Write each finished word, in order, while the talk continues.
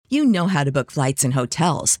You know how to book flights and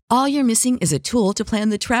hotels. All you're missing is a tool to plan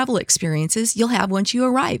the travel experiences you'll have once you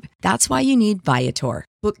arrive. That's why you need Viator.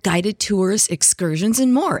 Book guided tours, excursions,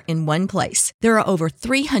 and more in one place. There are over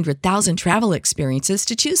 300,000 travel experiences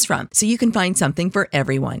to choose from, so you can find something for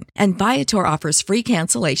everyone. And Viator offers free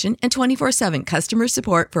cancellation and 24/7 customer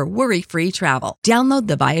support for worry-free travel. Download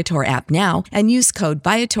the Viator app now and use code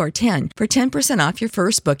Viator10 for 10% off your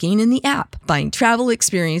first booking in the app. Find travel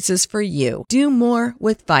experiences for you. Do more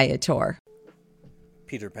with Viator.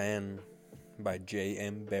 Peter Pan by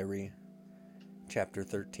J.M. Barrie. Chapter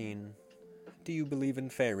 13. Do you believe in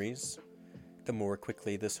fairies? The more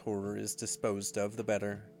quickly this horror is disposed of, the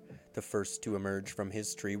better. The first to emerge from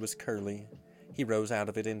his tree was Curly. He rose out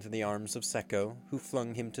of it into the arms of Secco, who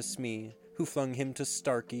flung him to Smee, who flung him to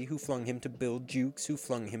Starkey, who flung him to Bill Jukes, who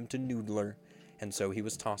flung him to Noodler, and so he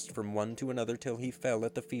was tossed from one to another till he fell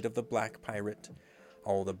at the feet of the Black Pirate.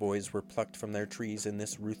 All the boys were plucked from their trees in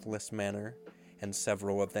this ruthless manner, and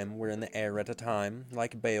several of them were in the air at a time,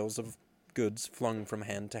 like bales of goods flung from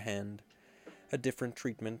hand to hand. A different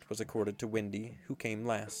treatment was accorded to Wendy, who came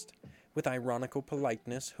last. With ironical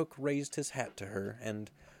politeness, Hook raised his hat to her, and,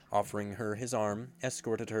 offering her his arm,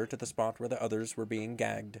 escorted her to the spot where the others were being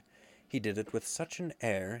gagged. He did it with such an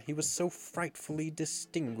air, he was so frightfully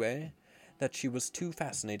distingué, that she was too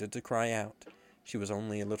fascinated to cry out. She was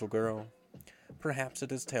only a little girl. Perhaps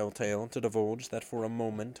it is telltale to divulge that for a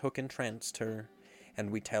moment Hook entranced her,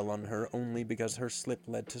 and we tell on her only because her slip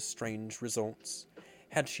led to strange results.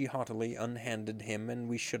 Had she haughtily unhanded him, and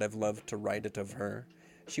we should have loved to write it of her,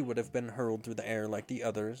 she would have been hurled through the air like the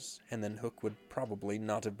others, and then Hook would probably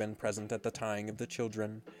not have been present at the tying of the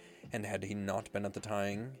children, and had he not been at the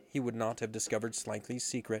tying, he would not have discovered Slikely's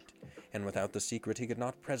secret, and without the secret he could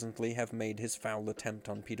not presently have made his foul attempt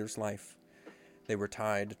on Peter's life. They were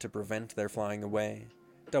tied to prevent their flying away,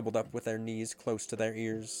 doubled up with their knees close to their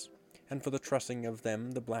ears, and for the trussing of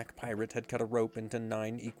them the Black Pirate had cut a rope into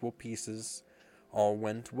 9 equal pieces. All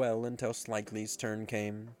went well until Slikely's turn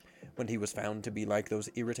came, when he was found to be like those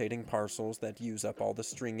irritating parcels that use up all the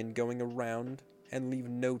string in going around and leave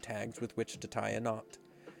no tags with which to tie a knot.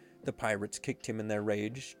 The pirates kicked him in their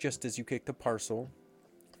rage, just as you kick the parcel,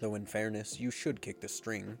 though in fairness you should kick the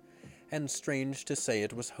string, and strange to say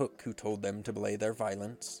it was Hook who told them to belay their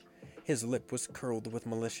violence. His lip was curled with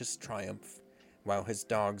malicious triumph, while his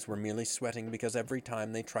dogs were merely sweating because every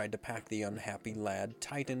time they tried to pack the unhappy lad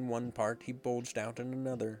tight in one part he bulged out in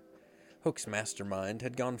another. Hook's mastermind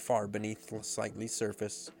had gone far beneath the slightly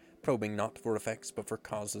surface, probing not for effects but for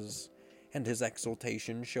causes, and his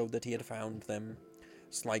exultation showed that he had found them.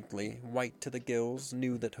 Slightly, white to the gills,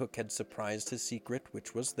 knew that Hook had surprised his secret,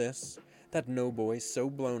 which was this, that no boy so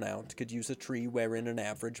blown out could use a tree wherein an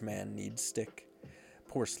average man needs stick.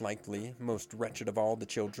 Poor Slikely, most wretched of all the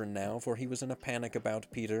children now, for he was in a panic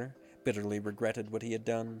about Peter, bitterly regretted what he had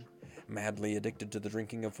done. Madly addicted to the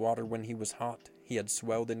drinking of water when he was hot, he had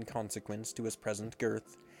swelled in consequence to his present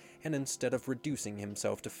girth, and instead of reducing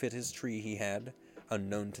himself to fit his tree he had,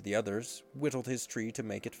 unknown to the others, whittled his tree to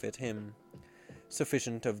make it fit him.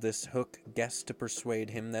 Sufficient of this Hook guessed to persuade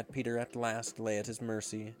him that Peter at last lay at his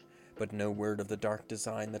mercy, but no word of the dark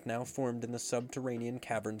design that now formed in the subterranean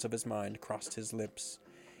caverns of his mind crossed his lips.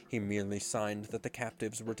 He merely signed that the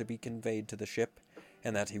captives were to be conveyed to the ship,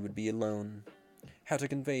 and that he would be alone. How to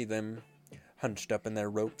convey them? Hunched up in their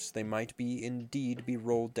ropes, they might indeed be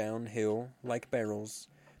rolled downhill, like barrels,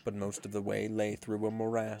 but most of the way lay through a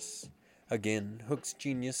morass. Again, Hook's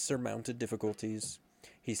genius surmounted difficulties.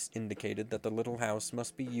 He indicated that the little house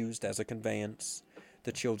must be used as a conveyance.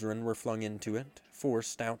 The children were flung into it, 4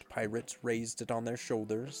 stout pirates raised it on their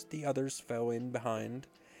shoulders, the others fell in behind,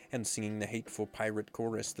 and singing the hateful pirate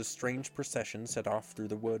chorus, the strange procession set off through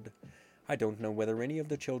the wood. I don't know whether any of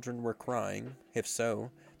the children were crying. If so,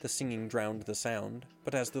 the singing drowned the sound,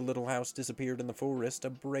 but as the little house disappeared in the forest, a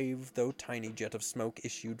brave though tiny jet of smoke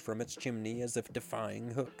issued from its chimney as if defying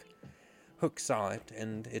Hook. Hook saw it,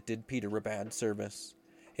 and it did Peter a bad service.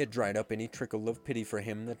 It dried up any trickle of pity for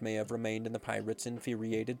him that may have remained in the pirate's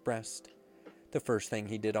infuriated breast. The first thing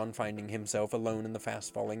he did on finding himself alone in the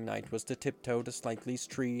fast-falling night was to tiptoe to Slikely's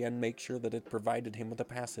tree and make sure that it provided him with a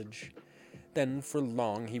passage. Then for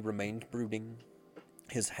long he remained brooding,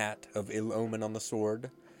 his hat of ill omen on the sword,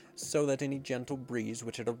 so that any gentle breeze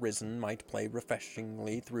which had arisen might play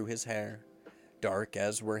refreshingly through his hair. Dark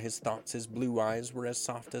as were his thoughts, his blue eyes were as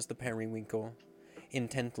soft as the periwinkle.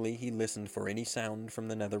 Intently he listened for any sound from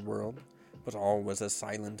the netherworld, but all was as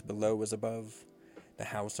silent below as above. The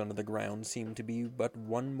house under the ground seemed to be but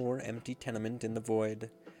one more empty tenement in the void.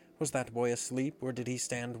 Was that boy asleep, or did he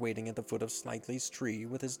stand waiting at the foot of Slikely's tree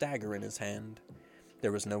with his dagger in his hand?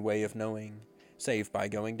 There was no way of knowing. save by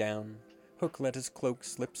going down. Hook let his cloak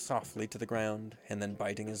slip softly to the ground, and then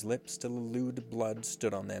biting his lips till the lewd blood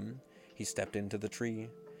stood on them, he stepped into the tree.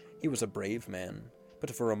 He was a brave man, but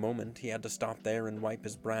for a moment he had to stop there and wipe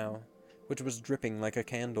his brow, which was dripping like a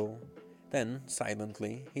candle. Then,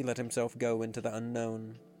 silently, he let himself go into the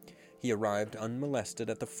unknown. He arrived unmolested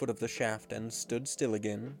at the foot of the shaft and stood still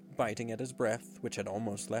again, biting at his breath, which had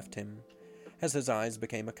almost left him. As his eyes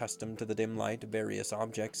became accustomed to the dim light, various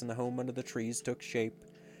objects in the home under the trees took shape,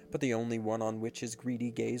 but the only one on which his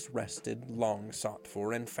greedy gaze rested, long sought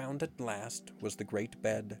for and found at last, was the great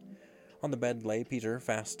bed. On the bed lay Peter,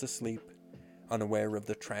 fast asleep. Unaware of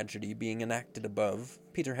the tragedy being enacted above,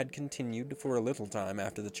 Peter had continued, for a little time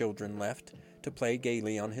after the children left, to play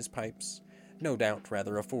gaily on his pipes, no doubt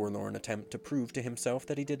rather a forlorn attempt to prove to himself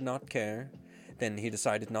that he did not care. Then he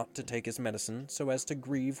decided not to take his medicine, so as to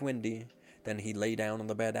grieve Wendy. Then he lay down on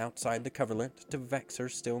the bed outside the coverlet, to vex her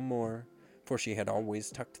still more, for she had always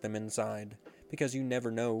tucked them inside, because you never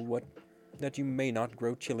know that you may not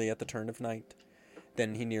grow chilly at the turn of night.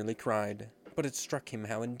 Then he nearly cried, but it struck him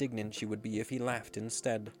how indignant she would be if he laughed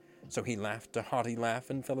instead, so he laughed a haughty laugh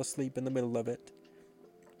and fell asleep in the middle of it.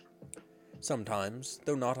 Sometimes,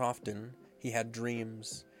 though not often, he had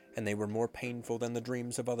dreams, and they were more painful than the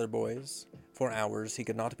dreams of other boys. For hours he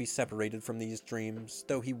could not be separated from these dreams,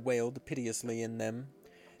 though he wailed piteously in them.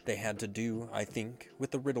 They had to do, I think,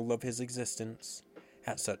 with the riddle of his existence.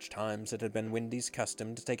 At such times it had been Wendy's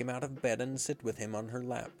custom to take him out of bed and sit with him on her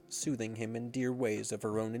lap, soothing him in dear ways of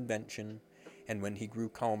her own invention, and when he grew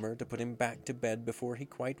calmer to put him back to bed before he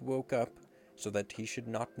quite woke up, so that he should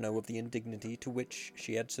not know of the indignity to which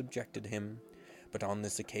she had subjected him. But on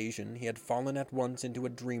this occasion he had fallen at once into a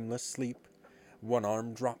dreamless sleep. One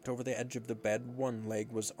arm dropped over the edge of the bed, one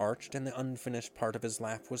leg was arched, and the unfinished part of his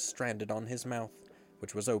laugh was stranded on his mouth,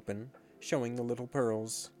 which was open, showing the little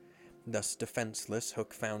pearls. Thus defenseless,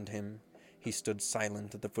 Hook found him. He stood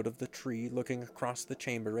silent at the foot of the tree, looking across the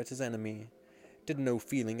chamber at his enemy. Did no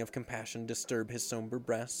feeling of compassion disturb his somber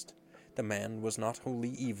breast? The man was not wholly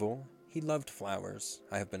evil. He loved flowers,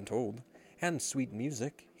 I have been told, and sweet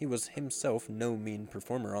music. He was himself no mean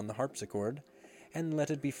performer on the harpsichord, and let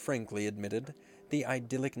it be frankly admitted, the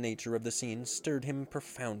idyllic nature of the scene stirred him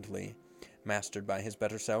profoundly. Mastered by his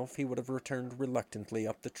better self, he would have returned reluctantly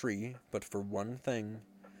up the tree, but for one thing.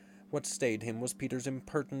 What stayed him was Peter's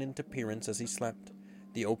impertinent appearance as he slept.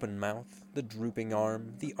 The open mouth, the drooping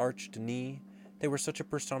arm, the arched knee, they were such a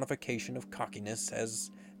personification of cockiness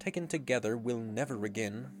as, taken together, will never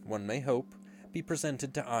again, one may hope, be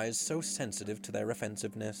presented to eyes so sensitive to their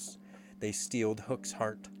offensiveness. They steeled Hook's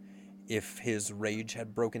heart. If his rage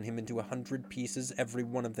had broken him into 100 pieces, every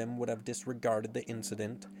one of them would have disregarded the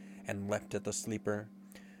incident and leapt at the sleeper.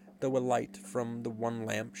 Though a light from the one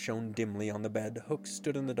lamp shone dimly on the bed, Hook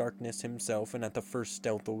stood in the darkness himself, and at the first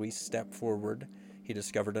stealthy step forward, he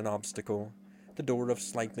discovered an obstacle, the door of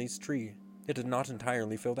Slightly's tree. It did not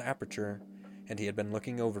entirely fill the aperture, and he had been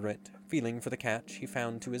looking over it. Feeling for the catch, he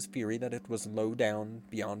found to his fury that it was low down,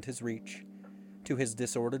 beyond his reach. To his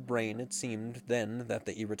disordered brain it seemed then that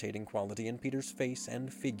the irritating quality in Peter's face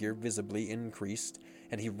and figure visibly increased,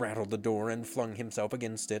 and he rattled the door and flung himself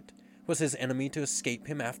against it. Was his enemy to escape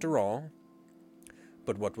him after all?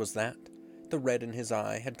 But what was that? The red in his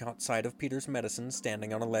eye had caught sight of Peter's medicine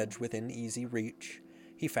standing on a ledge within easy reach.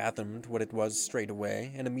 He fathomed what it was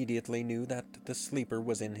straightway, and immediately knew that the sleeper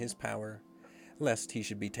was in his power. Lest he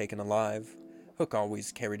should be taken alive, Hook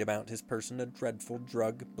always carried about his person a dreadful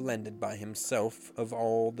drug, blended by himself of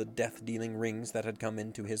all the death-dealing rings that had come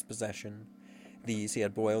into his possession. These he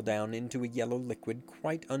had boiled down into a yellow liquid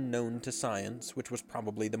quite unknown to science, which was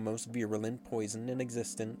probably the most virulent poison in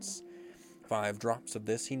existence. 5 drops of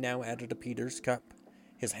this he now added to Peter's cup.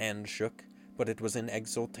 His hand shook, but it was in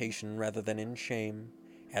exultation rather than in shame.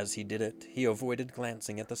 As he did it, he avoided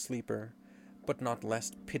glancing at the sleeper, but not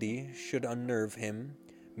lest pity should unnerve him,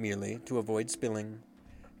 merely to avoid spilling.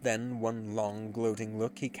 Then one long gloating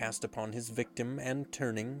look he cast upon his victim, and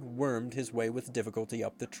turning, wormed his way with difficulty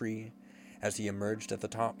up the tree. As he emerged at the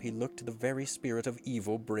top, he looked the very spirit of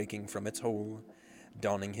evil breaking from its hole.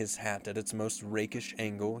 Donning his hat at its most rakish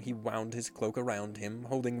angle, he wound his cloak around him,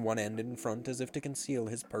 holding one end in front as if to conceal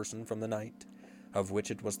his person from the night, of which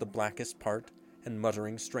it was the blackest part, and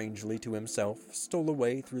muttering strangely to himself, stole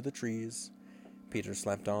away through the trees. Peter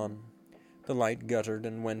slept on. The light guttered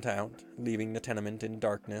and went out, leaving the tenement in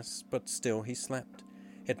darkness, but still he slept.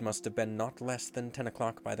 It must have been not less than 10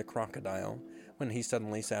 o'clock by the crocodile, when he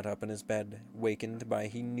suddenly sat up in his bed, wakened by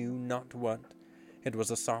he knew not what. It was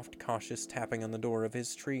a soft, cautious tapping on the door of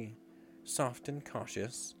his tree. Soft and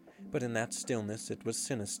cautious, but in that stillness it was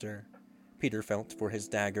sinister. Peter felt for his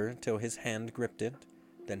dagger till his hand gripped it.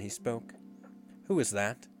 Then he spoke. "Who is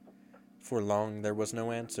that?" For long there was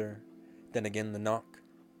no answer. Then again the knock.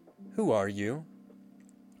 "Who are you?"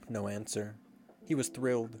 No answer. He was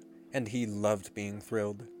thrilled, and he loved being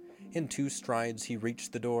thrilled. In 2 strides he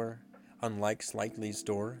reached the door. Unlike Slightly's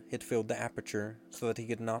door, it filled the aperture, so that he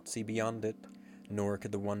could not see beyond it, nor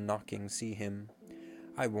could the one knocking see him.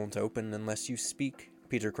 "I won't open unless you speak,"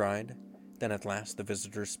 Peter cried. Then at last the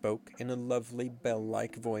visitor spoke in a lovely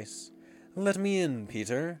bell-like voice. "Let me in,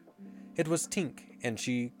 Peter." It was Tink, and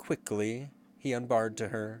he unbarred to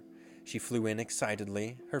her. She flew in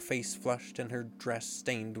excitedly, her face flushed and her dress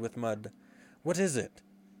stained with mud. "What is it?"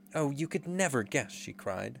 "Oh, you could never guess," she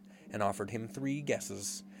cried, and offered him 3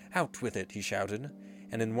 guesses. "Out with it," he shouted,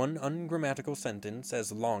 and in one ungrammatical sentence,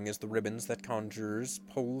 as long as the ribbons that conjurers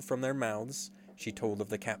pull from their mouths, she told of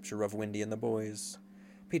the capture of Wendy and the boys.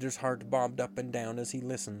 Peter's heart bobbed up and down as he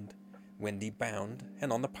listened. Wendy bound,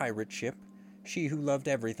 and on the pirate ship, she who loved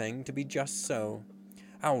everything to be just so.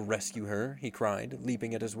 "I'll rescue her," he cried,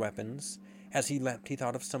 leaping at his weapons. As he leapt, he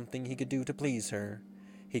thought of something he could do to please her.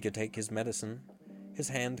 He could take his medicine. His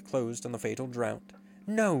hand closed on the fatal draught.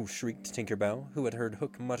 "No!" shrieked Tinker Bell, who had heard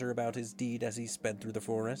Hook mutter about his deed as he sped through the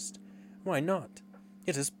forest. "Why not?"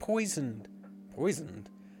 "It is poisoned." "Poisoned?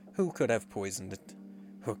 Who could have poisoned it?"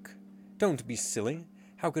 "Hook." "Don't be silly.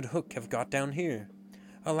 How could Hook have got down here?"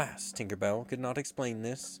 Alas, Tinker Bell could not explain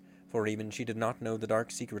this, for even she did not know the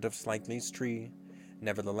dark secret of Slightly's tree.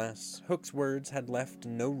 Nevertheless, Hook's words had left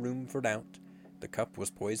no room for doubt. The cup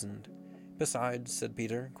was poisoned. "Besides," said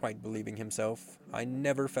Peter, quite believing himself, "I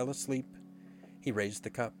never fell asleep." He raised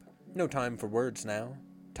the cup. No time for words now.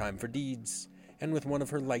 Time for deeds. And with one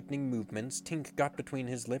of her lightning movements, Tink got between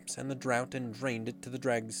his lips and the draught and drained it to the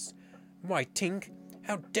dregs. "Why, Tink,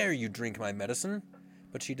 how dare you drink my medicine?"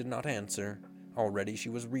 But she did not answer. Already she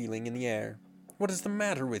was reeling in the air. "What is the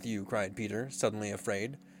matter with you?" cried Peter, suddenly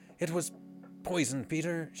afraid. "It was poisoned,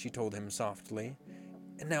 Peter," she told him softly,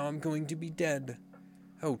 "and now I'm going to be dead."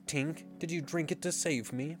 "Oh, Tink, did you drink it to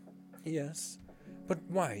save me?" "Yes." "But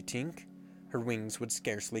why, Tink?" Her wings would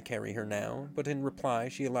scarcely carry her now, but in reply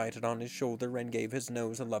she alighted on his shoulder and gave his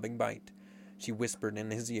nose a loving bite. She whispered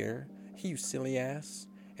in his ear, "You silly ass,"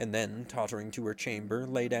 and then, tottering to her chamber,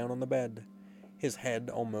 lay down on the bed. His head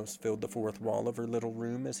almost filled the 4th wall of her little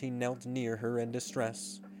room as he knelt near her in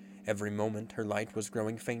distress. Every moment her light was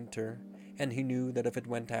growing fainter, and he knew that if it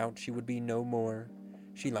went out she would be no more.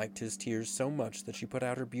 She liked his tears so much that she put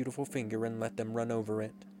out her beautiful finger and let them run over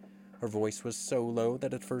it. Her voice was so low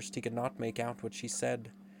that at first he could not make out what she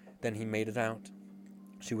said. Then he made it out.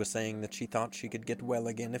 She was saying that she thought she could get well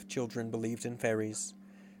again if children believed in fairies.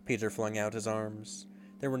 Peter flung out his arms.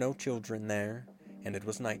 There were no children there, and it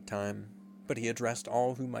was night time. But he addressed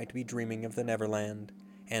all who might be dreaming of the Neverland,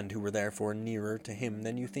 and who were therefore nearer to him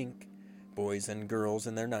than you think. Boys and girls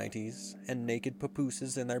in their 90s, and naked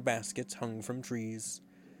papooses in their baskets hung from trees.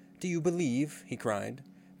 "Do you believe?" he cried.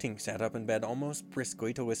 Tink sat up in bed almost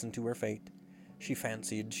briskly to listen to her fate. She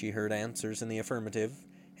fancied she heard answers in the affirmative,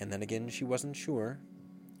 and then again she wasn't sure.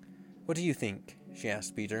 "What do you think?" she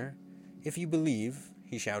asked Peter. "If you believe,"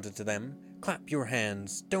 he shouted to them, "clap your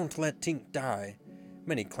hands. Don't let Tink die."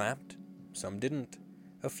 Many clapped. Some didn't.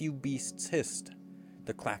 A few beasts hissed.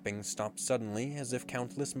 The clapping stopped suddenly, as if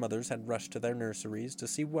countless mothers had rushed to their nurseries to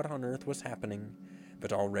see what on earth was happening.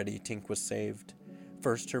 But already Tink was saved.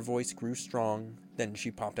 First her voice grew strong, then she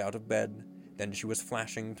popped out of bed, then she was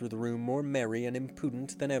flashing through the room more merry and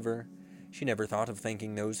impudent than ever. She never thought of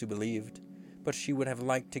thanking those who believed, but she would have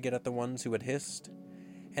liked to get at the ones who had hissed.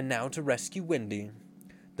 And now to rescue Wendy.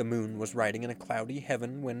 The moon was riding in a cloudy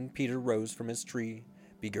heaven when Peter rose from his tree,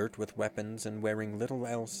 begirt with weapons and wearing little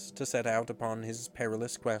else, to set out upon his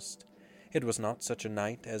perilous quest. It was not such a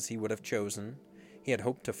night as he would have chosen. He had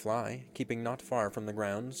hoped to fly, keeping not far from the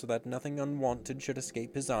ground, so that nothing unwanted should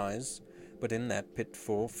escape his eyes, but in that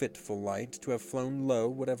fitful light, to have flown low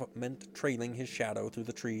would have meant trailing his shadow through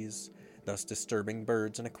the trees, thus disturbing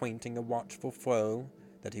birds and acquainting a watchful foe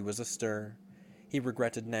that he was astir. He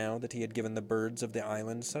regretted now that he had given the birds of the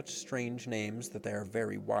island such strange names that they are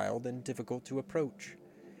very wild and difficult to approach.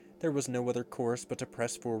 There was no other course but to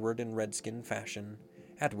press forward in redskin fashion,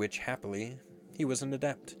 at which, happily, he was an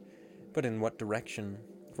adept. But in what direction?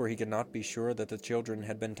 For he could not be sure that the children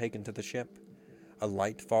had been taken to the ship. A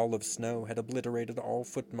light fall of snow had obliterated all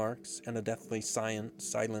footmarks, and a deathly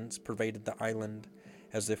silence pervaded the island,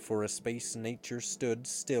 as if for a space nature stood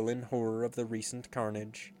still in horror of the recent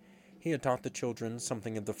carnage. He had taught the children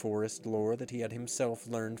something of the forest lore that he had himself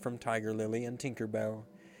learned from Tiger Lily and Tinker Bell,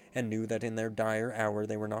 and knew that in their dire hour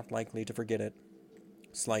they were not likely to forget it.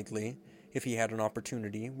 Slightly, if he had an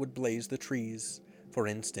opportunity, would blaze the trees. For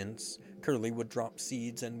instance, Curly would drop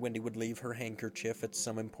seeds and Wendy would leave her handkerchief at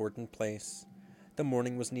some important place. The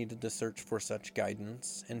morning was needed to search for such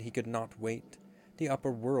guidance, and he could not wait. The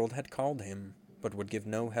upper world had called him, but would give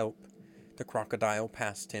no help. The crocodile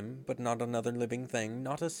passed him, but not another living thing,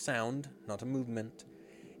 not a sound, not a movement.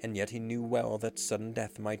 And yet he knew well that sudden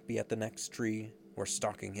death might be at the next tree, or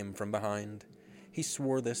stalking him from behind. He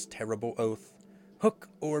swore this terrible oath, "Hook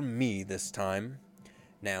or me this time."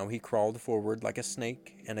 Now he crawled forward like a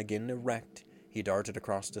snake, and again erect, he darted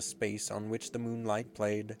across a space on which the moonlight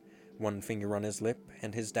played, one finger on his lip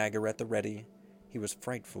and his dagger at the ready. He was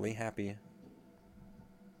frightfully happy.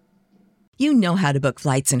 You know how to book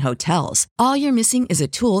flights and hotels. All you're missing is a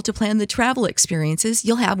tool to plan the travel experiences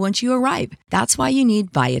you'll have once you arrive. That's why you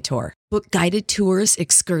need Viator. Book guided tours,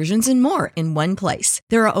 excursions, and more in one place.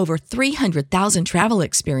 There are over 300,000 travel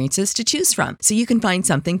experiences to choose from, so you can find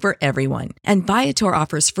something for everyone. And Viator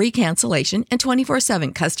offers free cancellation and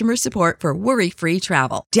 24/7 customer support for worry-free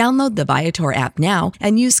travel. Download the Viator app now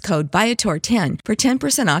and use code Viator10 for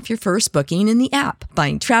 10% off your first booking in the app.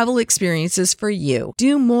 Find travel experiences for you.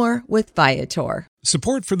 Do more with Viator.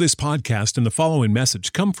 Support for this podcast and the following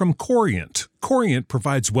message come from Corient. Corient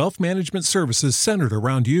provides wealth management services centered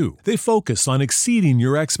around you. They focus on exceeding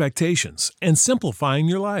your expectations and simplifying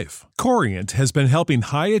your life. Corient has been helping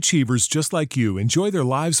high achievers just like you enjoy their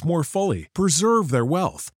lives more fully, preserve their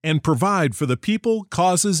wealth, and provide for the people,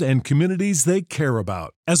 causes, and communities they care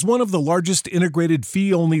about. As one of the largest integrated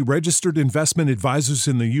fee-only registered investment advisors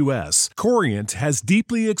in the U.S., Corient has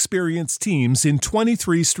deeply experienced teams in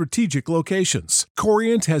 23 strategic locations.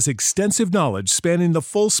 Corient has extensive knowledge spanning the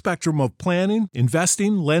full spectrum of planning,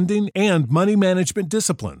 investing, lending, and money management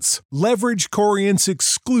disciplines. Leverage Corient's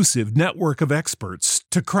exclusive network of experts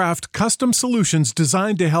to craft custom solutions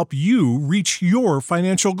designed to help you reach your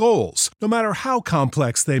financial goals, no matter how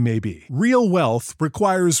complex they may be. Real wealth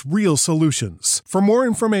requires real solutions. For more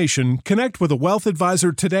information, connect with a wealth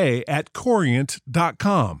advisor today at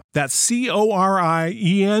Corient.com. That's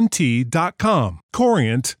Corient.com.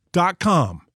 Corient.com.